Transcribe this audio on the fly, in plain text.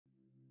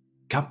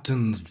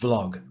Captain's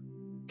Vlog.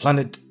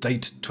 Planet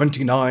date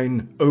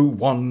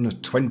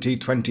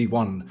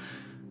 29/01/2021.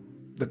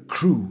 The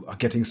crew are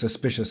getting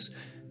suspicious.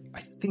 I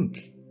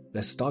think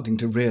they're starting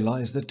to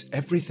realize that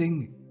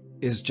everything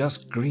is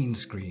just green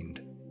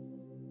screened.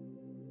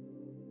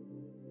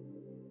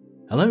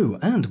 Hello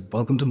and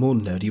welcome to more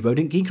Nerdy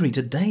Rodent Geekery.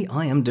 Today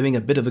I am doing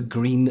a bit of a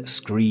green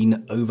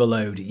screen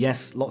overload.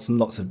 Yes, lots and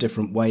lots of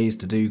different ways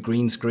to do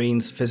green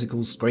screens,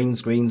 physical green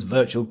screens,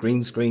 virtual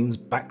green screens,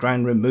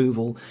 background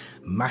removal,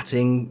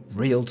 matting,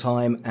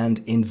 real-time,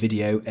 and in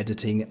video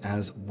editing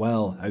as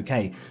well.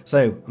 Okay,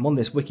 so I'm on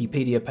this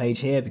Wikipedia page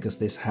here because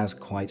this has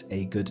quite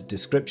a good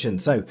description.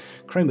 So,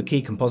 chroma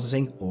key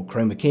compositing, or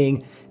chroma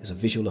keying, is a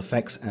visual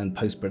effects and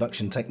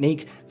post-production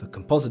technique for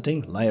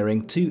compositing,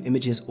 layering two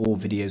images or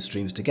video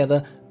streams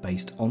together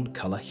based on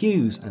colour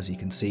hues. As you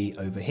can see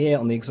over here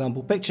on the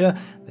example picture,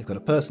 they've got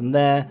a person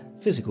there,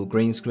 physical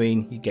green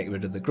screen, you get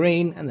rid of the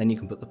green and then you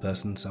can put the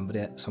person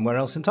somewhere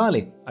else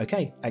entirely.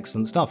 Okay,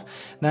 excellent stuff.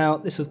 Now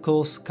this of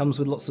course comes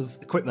with lots of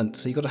equipment,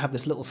 so you've got to have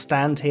this little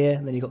stand here,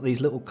 and then you've got these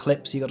little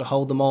clips you've got to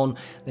hold them on,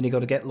 then you've got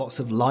to get lots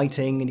of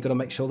lighting and you've got to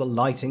make sure the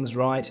lighting's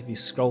right. If you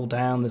scroll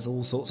down there's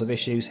all sorts of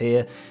issues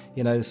here,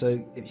 you know,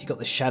 so if you've got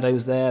the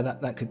shadows there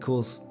that could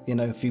cause, you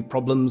know, a few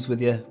problems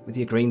with your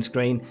green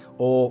screen,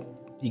 or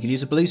you could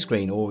use a blue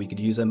screen, or you could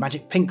use a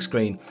magic pink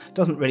screen.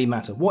 Doesn't really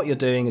matter. What you're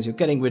doing is you're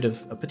getting rid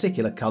of a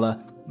particular colour,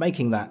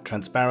 making that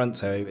transparent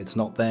so it's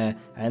not there,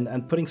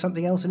 and putting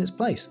something else in its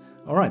place.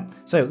 Alright,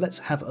 so let's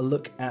have a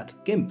look at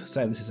GIMP.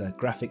 So this is a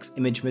graphics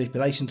image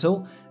manipulation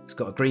tool. It's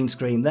got a green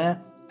screen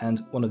there,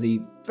 and one of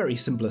the very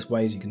simplest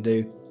ways you can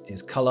do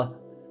is colour.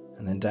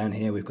 And then down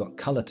here we've got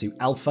colour to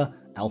alpha,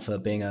 alpha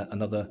being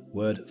another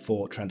word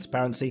for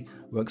transparency.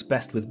 Works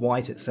best with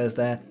white, it says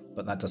there,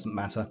 but that doesn't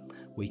matter.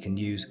 We can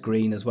use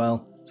green as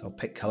well. So I'll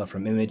pick colour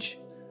from image.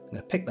 I'm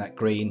going to pick that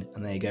green,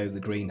 and there you go, the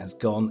green has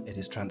gone. It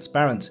is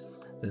transparent.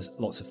 There's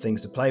lots of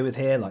things to play with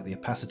here, like the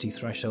opacity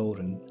threshold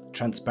and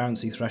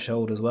transparency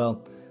threshold as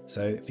well.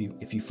 So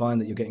if you find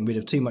that you're getting rid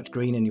of too much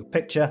green in your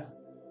picture,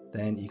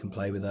 then you can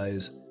play with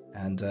those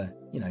and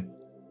you know,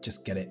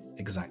 just get it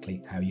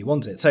exactly how you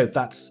want it. So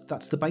that's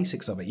the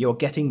basics of it. You're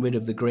getting rid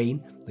of the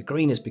green. The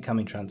green is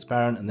becoming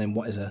transparent, and then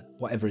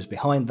whatever is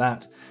behind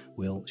that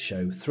will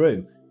show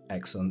through.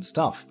 Excellent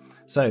stuff.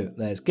 So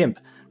there's GIMP.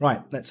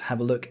 Right, let's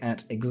have a look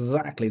at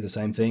exactly the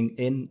same thing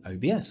in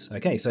OBS.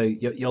 Okay, so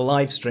you're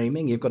live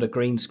streaming, you've got a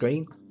green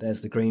screen.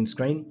 There's the green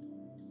screen.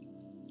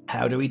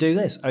 How do we do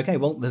this? Okay,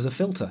 well, there's a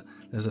filter.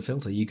 There's a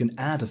filter. You can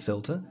add a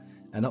filter,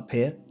 and up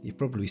here, you've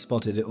probably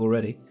spotted it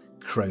already,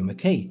 chroma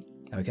key.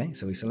 Okay,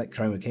 so we select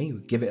chroma key, we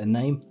give it a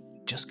name.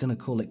 Just going to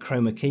call it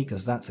chroma key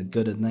because that's as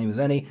good a name as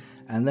any.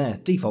 And there,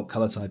 default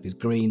color type is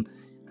green.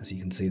 As you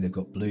can see, they've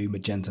got blue,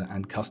 magenta,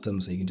 and custom,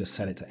 so you can just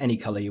set it to any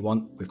color you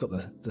want. We've got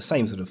the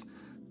same sort of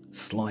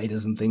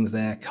sliders and things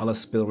there, color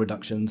spill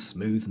reduction,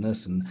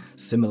 smoothness, and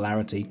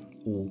similarity,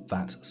 all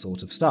that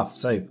sort of stuff.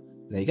 So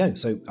there you go.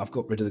 So I've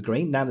got rid of the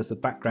green. Now there's the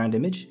background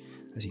image.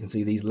 As you can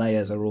see, these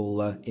layers are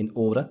all in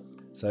order.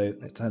 So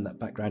let's turn that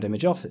background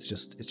image off. It's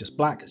just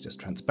black. It's just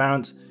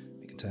transparent.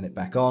 We can turn it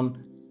back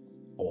on.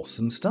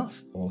 Awesome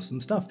stuff.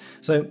 Awesome stuff.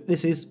 So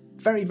this is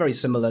very, very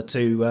similar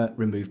to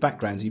remove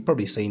backgrounds. You've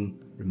probably seen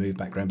remove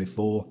background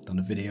before, done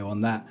a video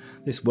on that.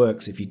 This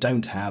works if you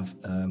don't have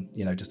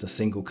you know, just a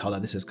single color.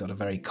 This has got a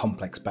very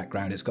complex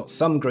background. It's got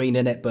some green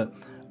in it, but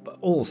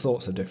all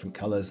sorts of different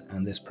colors,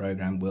 and this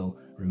program will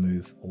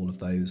remove all of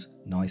those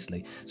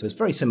nicely. So it's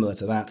very similar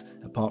to that,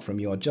 apart from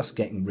you are just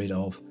getting rid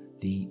of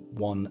the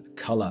one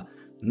color.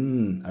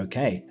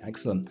 Okay,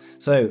 excellent.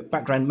 So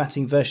background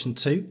matting version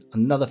 2,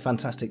 another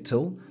fantastic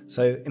tool.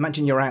 So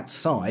imagine you're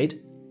outside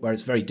where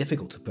it's very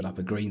difficult to put up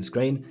a green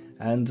screen,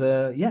 and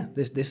yeah,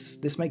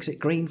 this makes it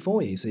green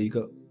for you. So you've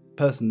got a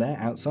person there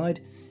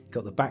outside, you've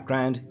got the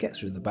background,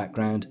 gets rid of the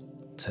background,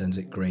 turns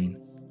it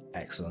green.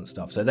 Excellent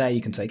stuff. So there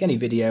you can take any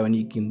video and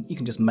you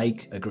can just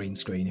make a green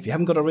screen. If you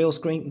haven't got a real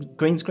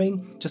green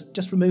screen,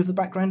 just remove the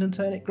background and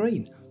turn it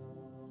green.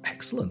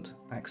 Excellent,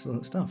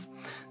 excellent stuff.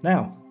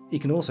 Now, you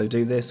can also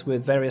do this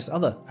with various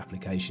other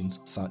applications,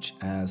 such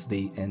as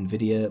the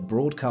Nvidia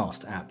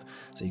Broadcast app.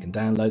 So you can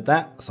download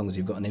that as long as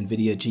you've got an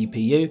Nvidia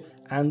GPU,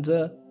 and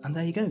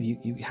there you go.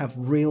 You have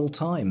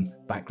real-time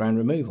background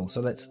removal.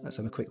 So let's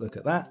have a quick look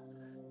at that.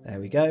 There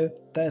we go.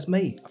 There's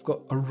me. I've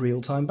got a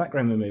real-time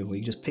background removal.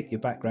 You just pick your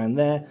background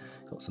there.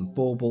 Got some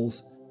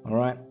baubles. All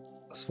right.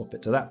 I'll swap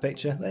it to that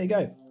picture. There you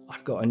go.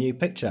 I've got a new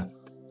picture.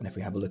 And if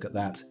we have a look at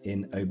that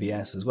in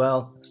OBS as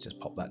well, let's just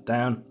pop that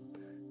down.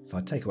 If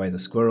I take away the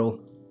squirrel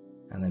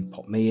and then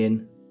pop me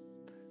in,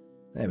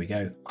 there we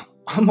go.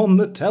 I'm on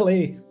the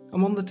telly.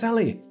 I'm on the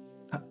telly.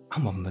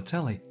 I'm on the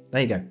telly.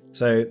 There you go.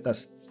 So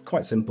that's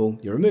quite simple.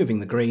 You're removing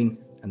the green,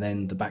 and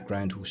then the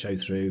background will show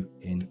through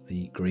in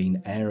the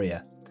green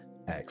area.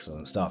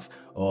 Excellent stuff.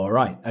 All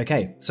right.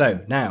 Okay. So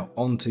now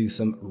on to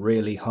some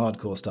really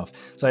hardcore stuff.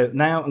 So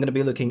now I'm going to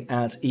be looking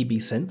at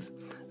EbSynth.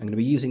 I'm going to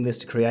be using this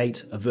to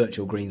create a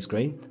virtual green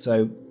screen.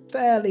 So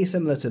fairly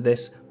similar to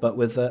this, but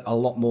with a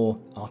lot more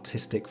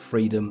artistic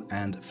freedom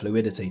and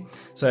fluidity.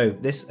 So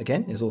this,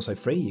 again, is also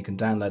free. You can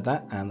download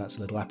that, and that's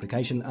a little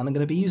application. And I'm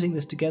going to be using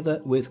this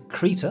together with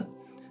Krita,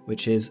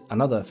 which is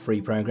another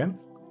free program.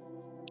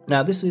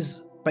 Now, this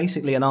is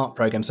basically an art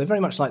program, so very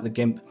much like the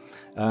GIMP.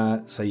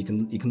 So you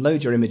can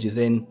load your images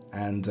in,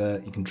 and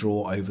you can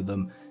draw over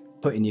them,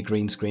 put in your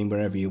green screen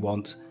wherever you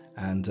want.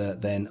 And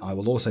then I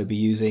will also be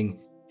using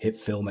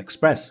HitFilm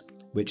Express,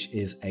 which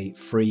is a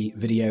free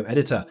video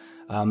editor.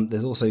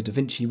 There's also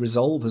DaVinci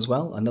Resolve as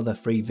well, another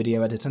free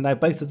video editor. Now,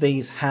 both of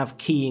these have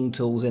keying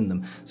tools in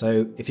them.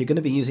 So if you're going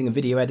to be using a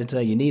video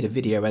editor, you need a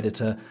video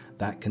editor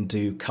that can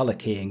do color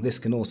keying. This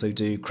can also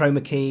do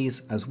chroma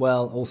keys as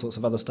well, all sorts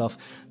of other stuff,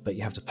 but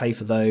you have to pay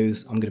for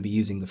those. I'm going to be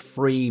using the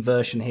free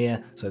version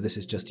here, so this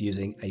is just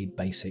using a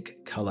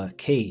basic color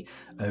key.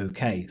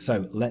 Okay,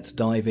 so let's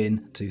dive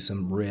into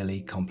some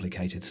really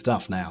complicated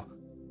stuff now.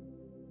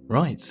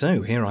 Right,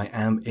 so here I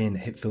am in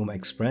HitFilm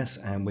Express,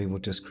 and we will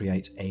just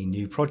create a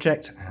new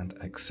project and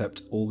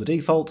accept all the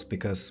defaults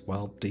because,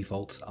 well,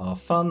 defaults are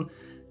fun.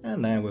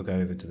 And now we'll go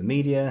over to the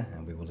media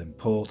and we will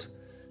import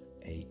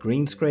a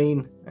green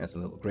screen. There's a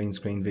little green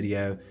screen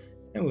video,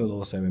 and we'll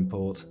also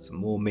import some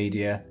more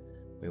media.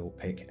 We will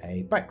pick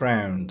a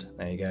background.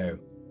 There you go.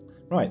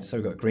 Right, so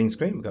we've got a green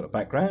screen, we've got a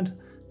background.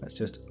 Let's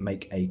just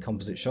make a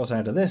composite shot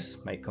out of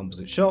this. Make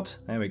composite shot.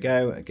 There we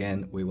go.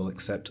 Again, we will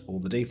accept all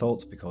the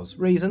defaults because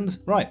reasons.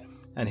 Right,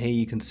 and here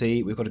you can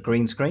see we've got a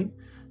green screen.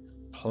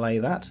 Play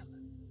that.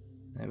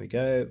 There we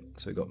go.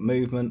 So we've got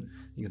movement.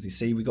 You can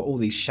see we've got all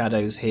these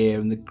shadows here,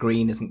 and the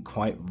green isn't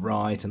quite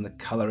right, and the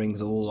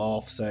coloring's all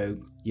off. So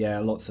yeah,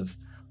 lots of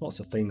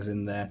things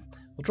in there.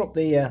 We'll drop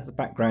the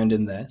background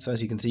in there. So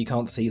as you can see, you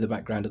can't see the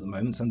background at the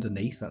moment. It's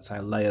underneath. That's how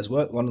layers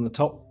work. The one on the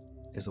top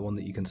is the one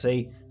that you can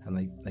see, and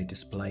they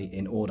display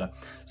in order.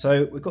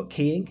 So we've got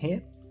keying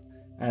here,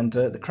 and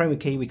the chroma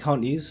key we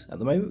can't use at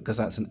the moment because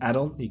that's an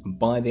add-on. You can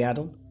buy the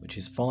add-on, which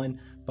is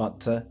fine,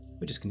 but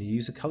we're just going to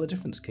use a color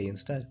difference key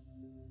instead.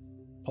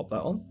 Pop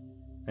that on.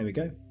 There we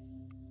go.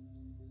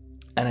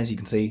 And as you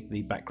can see,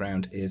 the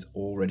background is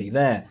already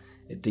there.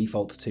 It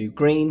defaults to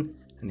green,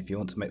 and if you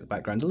want to make the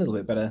background a little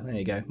bit better, there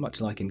you go. Much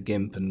like in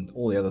GIMP and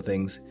all the other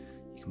things,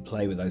 you can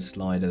play with those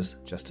sliders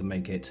just to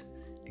make it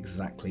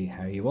exactly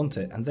how you want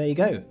it. And there you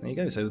go. There you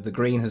go. So the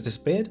green has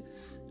disappeared,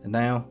 and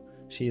now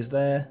she is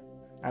there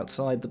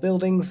outside the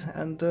buildings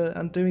and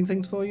doing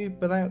things for you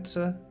without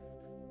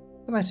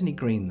any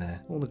green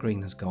there. All the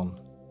green has gone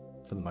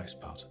for the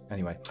most part.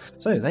 Anyway,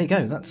 so there you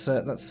go. That's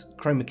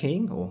chroma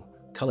keying or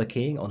color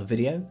keying on a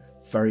video.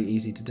 Very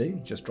easy to do.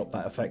 Just drop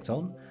that effect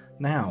on.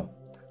 Now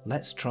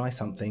let's try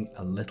something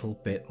a little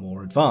bit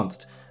more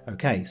advanced.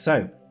 Okay,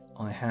 so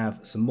I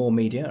have some more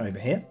media over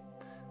here.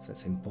 So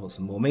let's import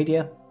some more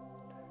media.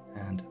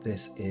 And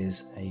this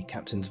is a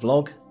captain's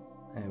vlog.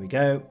 There we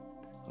go.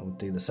 We'll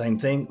do the same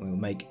thing. We'll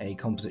make a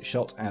composite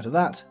shot out of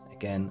that.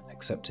 Again,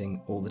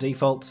 accepting all the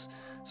defaults.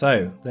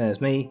 So there's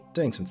me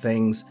doing some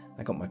things.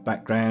 I got my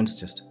background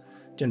just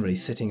generally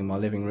sitting in my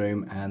living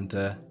room, and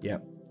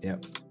yep.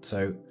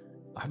 So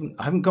I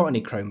haven't got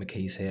any chroma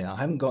keys here. I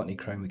haven't got any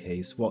chroma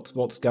keys.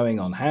 What's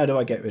going on? How do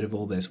I get rid of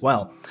all this?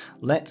 Well,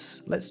 let's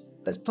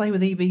play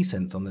with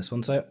EbSynth on this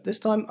one. So this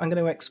time I'm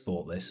going to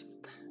export this.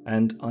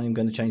 And I'm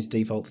going to change the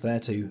defaults there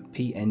to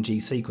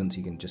PNG sequence.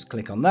 You can just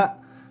click on that,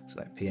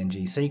 select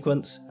PNG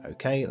sequence.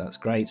 Okay, that's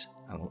great.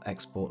 And we'll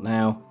export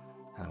now,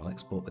 and I'll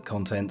export the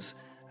contents,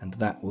 and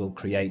that will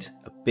create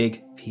a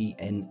big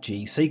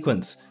PNG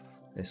sequence.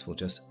 This will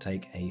just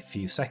take a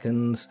few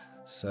seconds,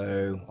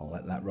 so I'll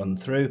let that run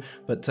through.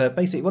 But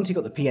basically, once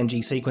you've got the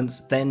PNG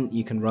sequence, then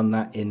you can run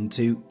that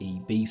into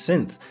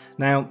EbSynth.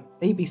 Now,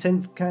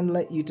 EbSynth can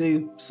let you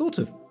do sort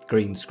of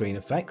green screen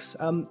effects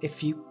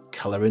if you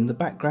color in the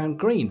background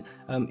green.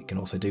 You can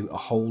also do a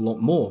whole lot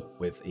more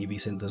with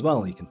EbSynth as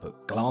well. You can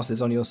put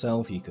glasses on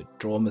yourself, you could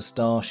draw a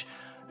moustache,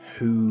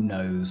 who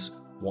knows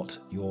what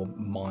your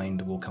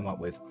mind will come up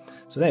with.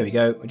 So there we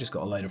go, we just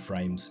got a load of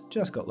frames,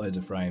 loads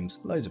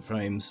of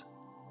frames,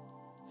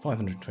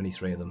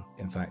 523 of them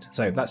in fact.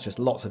 So that's just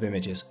lots of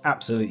images,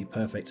 absolutely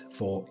perfect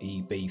for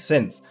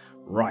EbSynth.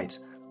 Right,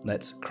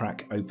 let's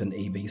crack open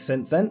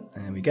EbSynth then.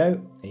 There we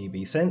go,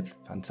 EbSynth,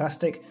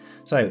 fantastic.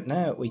 So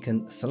now we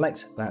can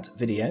select that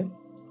video.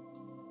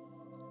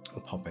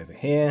 I'll pop over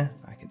here,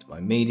 back into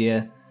my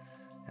media,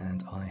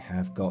 and I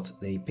have got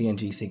the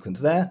PNG sequence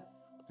there.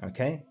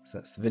 Okay, so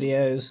that's the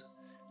videos,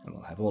 and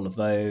we'll have all of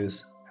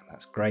those, and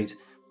that's great.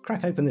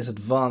 Crack open this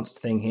advanced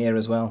thing here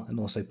as well, and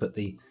also put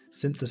the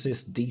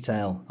synthesis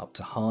detail up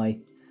to high,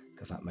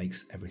 because that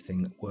makes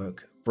everything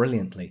work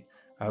brilliantly.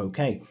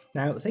 Okay,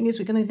 now the thing is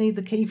we're going to need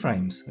the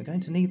keyframes. We're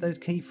going to need those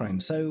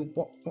keyframes. So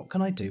what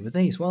can I do with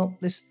these? Well,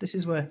 this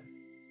is where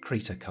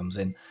Krita comes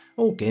in,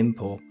 or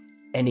GIMP, or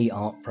any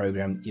art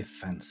program you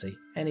fancy.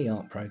 Any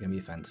art program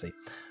you fancy.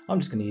 I'm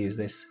just going to use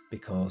this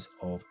because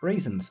of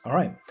reasons. All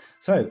right,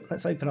 so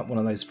let's open up one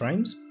of those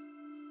frames,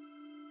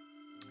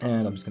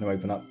 and I'm just going to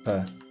open up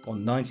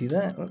 190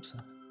 there. Oops,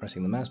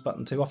 pressing the mouse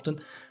button too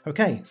often.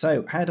 Okay,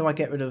 so how do I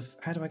get rid of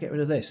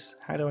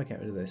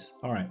this?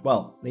 All right,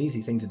 well, the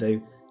easy thing to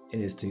do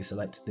is to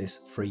select this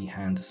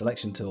freehand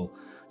selection tool.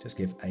 Just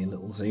give a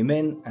little zoom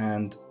in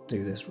and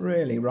do this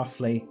really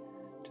roughly.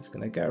 Just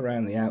going to go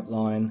around the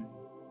outline,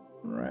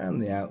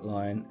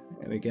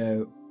 there we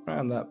go,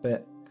 around that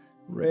bit.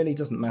 Really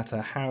doesn't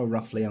matter how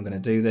roughly I'm going to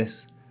do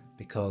this,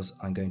 because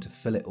I'm going to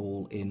fill it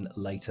all in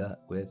later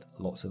with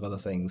lots of other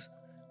things.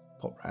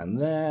 Pop around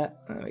there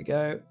we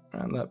go,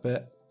 around that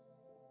bit.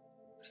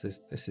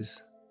 This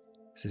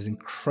is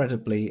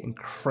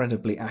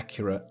incredibly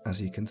accurate,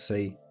 as you can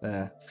see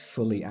there,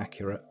 fully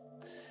accurate.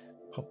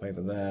 Pop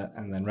over there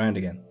and then round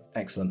again.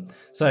 Excellent.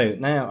 So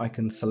now I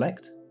can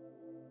select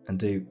and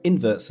do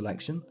invert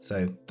selection.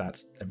 So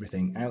that's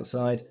everything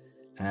outside,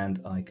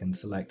 and I can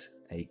select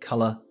a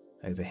color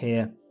over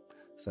here.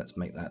 So let's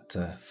make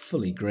that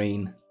fully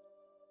green.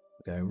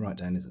 Go right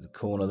down into the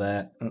corner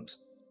there.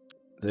 Oops,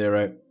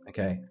 0.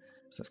 Okay,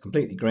 so that's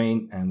completely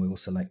green, and we will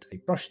select a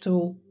brush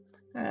tool,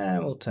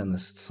 and we'll turn the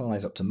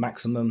size up to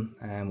maximum,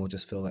 and we'll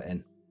just fill that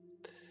in.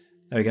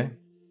 There we go.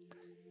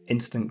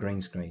 Instant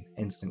green screen,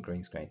 instant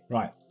green screen.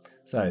 Right,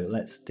 so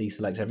let's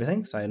deselect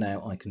everything. So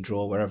now I can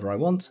draw wherever I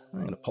want.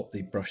 I'm going to pop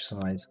the brush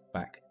size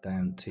back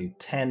down to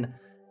 10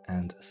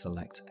 and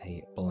select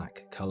a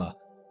black color.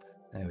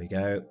 There we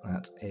go,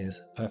 that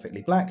is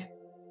perfectly black.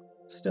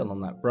 Still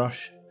on that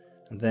brush,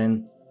 and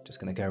then just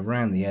going to go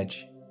around the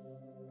edge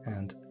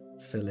and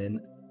fill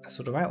in a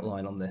sort of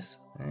outline on this.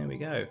 There we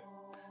go.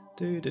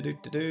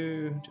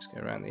 Just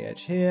go around the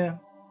edge here.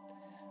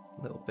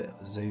 A little bit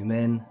of a zoom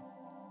in.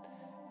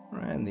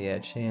 Around the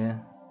edge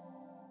here.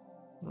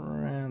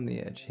 Around the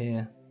edge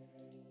here.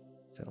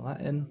 Fill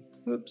that in.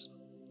 Whoops.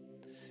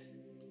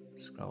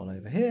 Scroll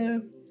over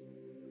here.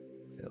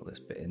 Fill this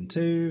bit in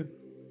too.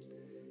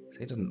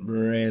 So it doesn't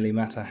really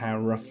matter how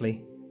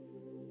roughly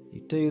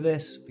you do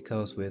this,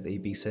 because with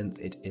EbSynth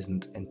it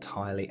isn't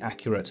entirely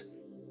accurate.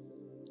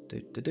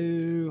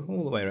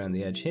 All the way around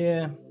the edge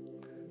here.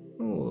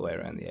 All the way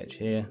around the edge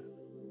here.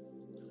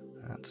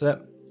 That's it.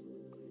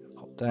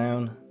 Pop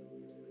down.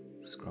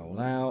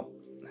 Scroll out.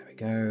 There we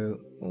go.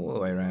 All the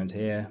way around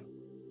here.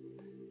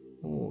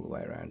 All the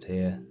way around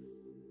here.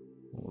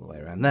 All the way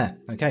around there.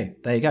 Okay,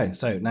 there you go.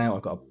 So now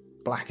I've got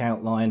a black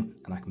outline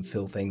and I can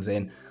fill things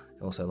in.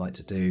 I also like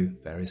to do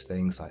various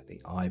things like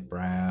the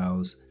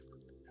eyebrows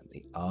and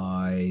the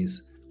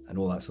eyes and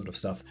all that sort of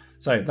stuff.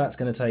 So that's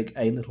going to take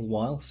a little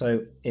while.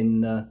 So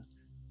in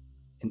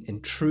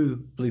true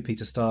Blue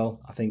Peter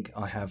style, I think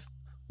I have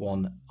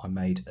one I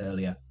made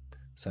earlier.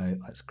 So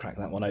let's crack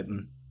that one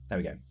open. There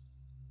we go.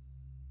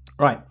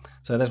 Right,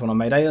 so there's one I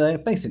made earlier.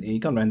 Basically,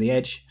 gone around the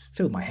edge,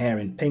 filled my hair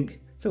in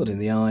pink, filled in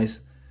the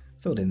eyes,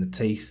 filled in the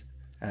teeth,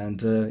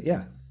 and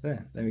yeah,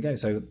 there we go.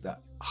 So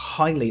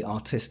highly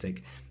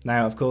artistic.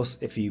 Now, of course,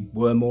 if you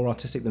were more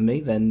artistic than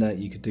me, then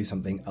you could do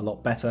something a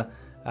lot better.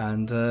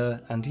 And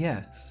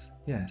yes.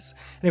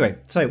 Anyway,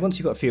 so once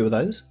you've got a few of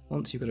those,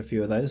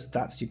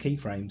 that's your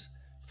keyframes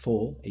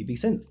for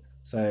EbSynth.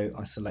 So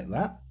I select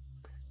that,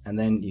 and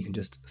then you can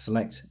just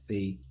select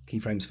the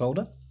keyframes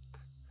folder.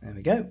 There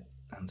we go,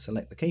 and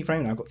select the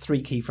keyframe. Now I've got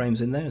 3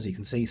 keyframes in there, as you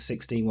can see,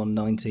 60,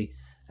 190,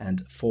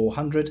 and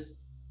 400,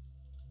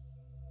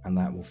 and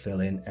that will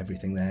fill in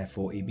everything there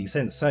for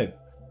EbSynth. So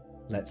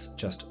let's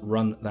just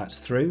run that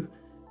through,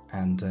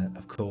 and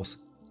of course,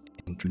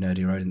 in true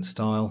Nerdy Rodent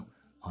style,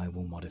 I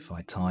will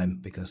modify time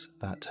because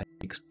that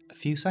takes a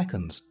few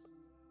seconds.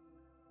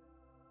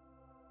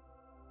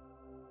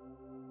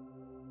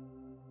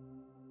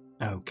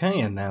 Okay,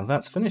 and now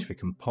that's finished, we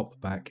can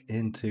pop back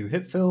into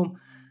HipFilm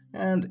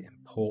and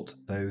import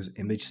those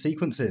image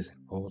sequences.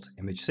 Import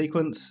image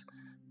sequence.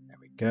 There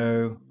we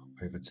go.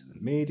 Pop over to the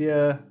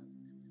media,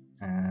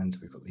 and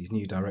we've got these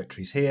new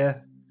directories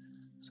here.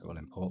 So we'll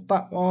import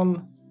that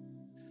one.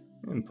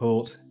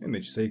 Import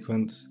image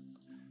sequence,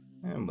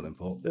 and we'll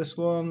import this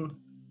one.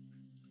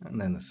 And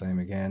then the same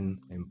again,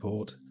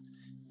 import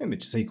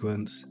image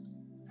sequence,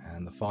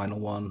 and the final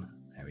one,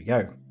 there we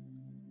go.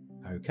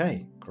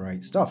 Okay,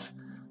 great stuff.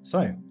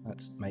 So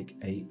let's make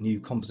a new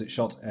composite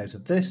shot out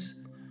of this,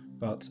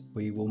 but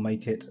we will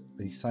make it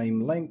the same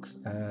length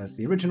as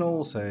the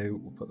original, so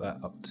we'll put that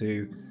up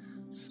to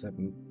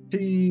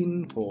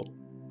 17,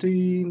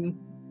 14,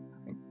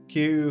 thank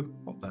you.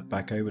 Pop that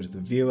back over to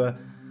the viewer.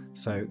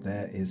 So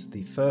there is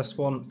the first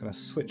one. I'm going to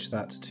switch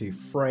that to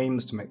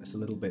frames to make this a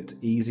little bit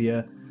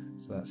easier.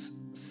 So that's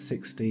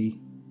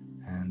 60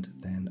 and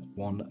then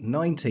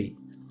 190.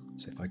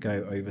 So if I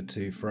go over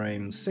to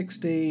frame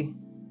 60,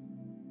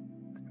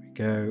 there we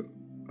go,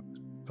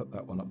 put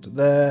that one up to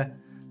there,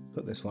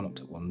 put this one up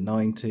to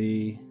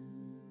 190,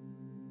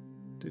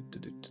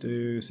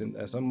 it's in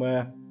there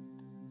somewhere,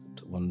 up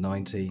to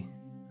 190,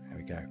 there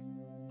we go.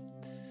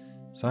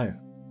 So,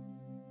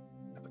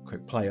 have a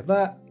quick play of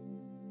that.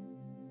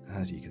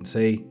 As you can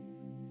see,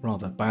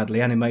 rather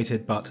badly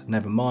animated, but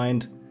never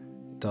mind,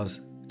 it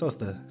does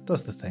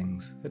the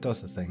things. It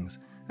does the things.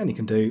 And you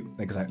can do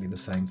exactly the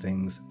same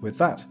things with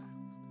that.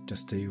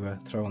 Just to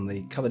throw on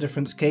the color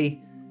difference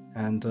key,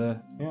 and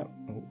yeah,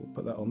 we'll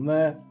put that on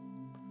there.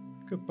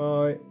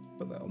 Goodbye.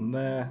 Put that on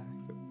there.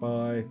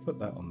 Goodbye. Put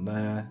that on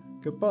there.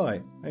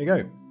 Goodbye. There you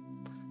go.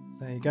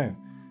 There you go.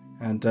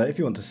 And if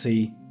you want to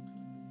see,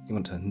 you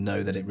want to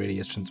know that it really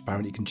is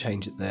transparent, you can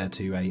change it there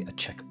to a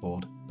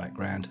checkerboard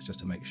background just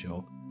to make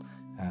sure.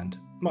 And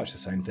much the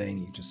same thing,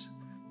 you just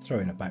throw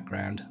in a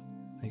background.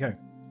 There you go.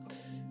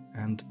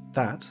 And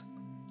that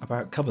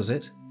about covers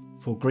it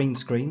for green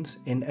screens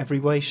in every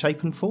way,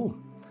 shape and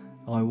form.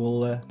 I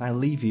will now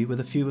leave you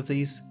with a few of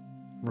these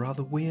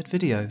rather weird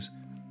videos.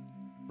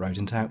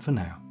 Rodent out for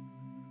now.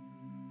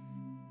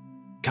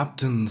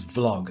 Captain's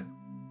Vlog.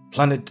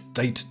 Planet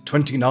date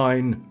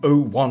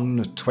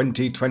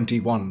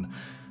 29/01/2021.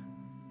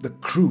 The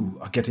crew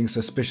are getting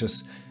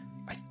suspicious.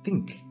 I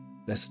think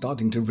they're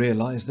starting to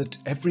realise that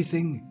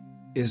everything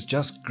is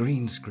just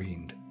green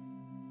screened.